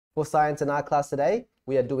For Science and Art class today,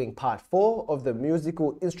 we are doing part 4 of the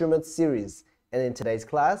musical instruments series. And in today's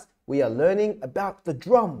class, we are learning about the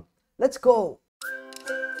drum. Let's go!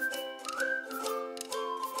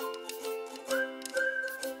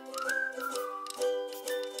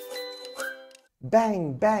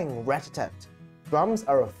 Bang, bang, rat-a-tat. Drums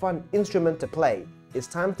are a fun instrument to play. It's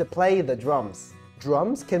time to play the drums.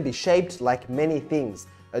 Drums can be shaped like many things.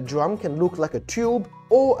 A drum can look like a tube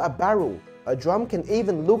or a barrel. A drum can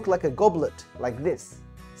even look like a goblet, like this.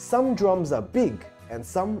 Some drums are big and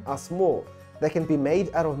some are small. They can be made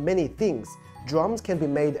out of many things. Drums can be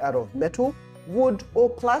made out of metal, wood, or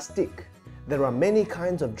plastic. There are many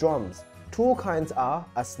kinds of drums. Two kinds are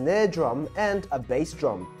a snare drum and a bass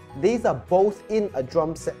drum. These are both in a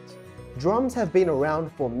drum set. Drums have been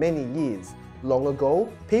around for many years. Long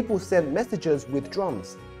ago, people sent messages with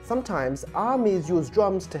drums. Sometimes armies use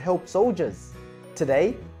drums to help soldiers.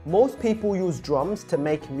 Today, most people use drums to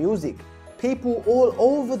make music. People all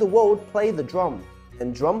over the world play the drum,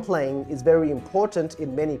 and drum playing is very important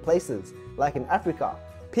in many places, like in Africa.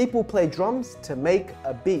 People play drums to make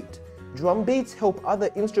a beat. Drum beats help other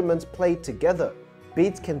instruments play together.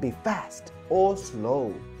 Beats can be fast or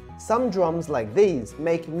slow. Some drums like these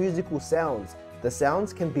make musical sounds. The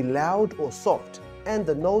sounds can be loud or soft, and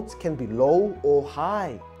the notes can be low or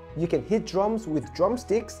high. You can hit drums with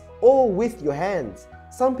drumsticks or with your hands.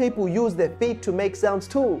 Some people use their feet to make sounds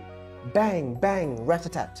too. Bang, bang,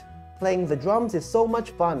 rat-a-tat. Playing the drums is so much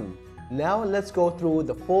fun. Now let's go through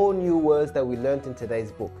the 4 new words that we learned in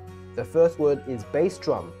today's book. The first word is bass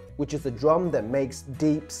drum, which is a drum that makes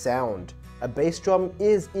deep sound. A bass drum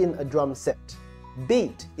is in a drum set.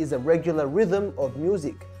 Beat is a regular rhythm of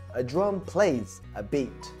music. A drum plays a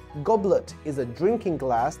beat. Goblet is a drinking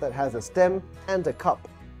glass that has a stem and a cup.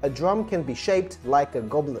 A drum can be shaped like a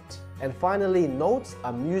goblet. And finally, notes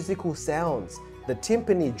are musical sounds. The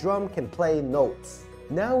timpani drum can play notes.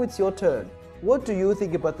 Now it's your turn. What do you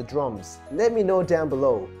think about the drums? Let me know down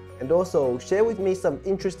below. And also, share with me some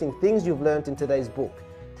interesting things you've learned in today's book.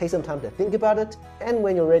 Take some time to think about it, and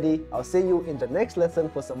when you're ready, I'll see you in the next lesson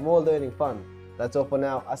for some more learning fun. That's all for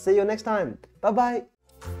now. I'll see you next time. Bye-bye.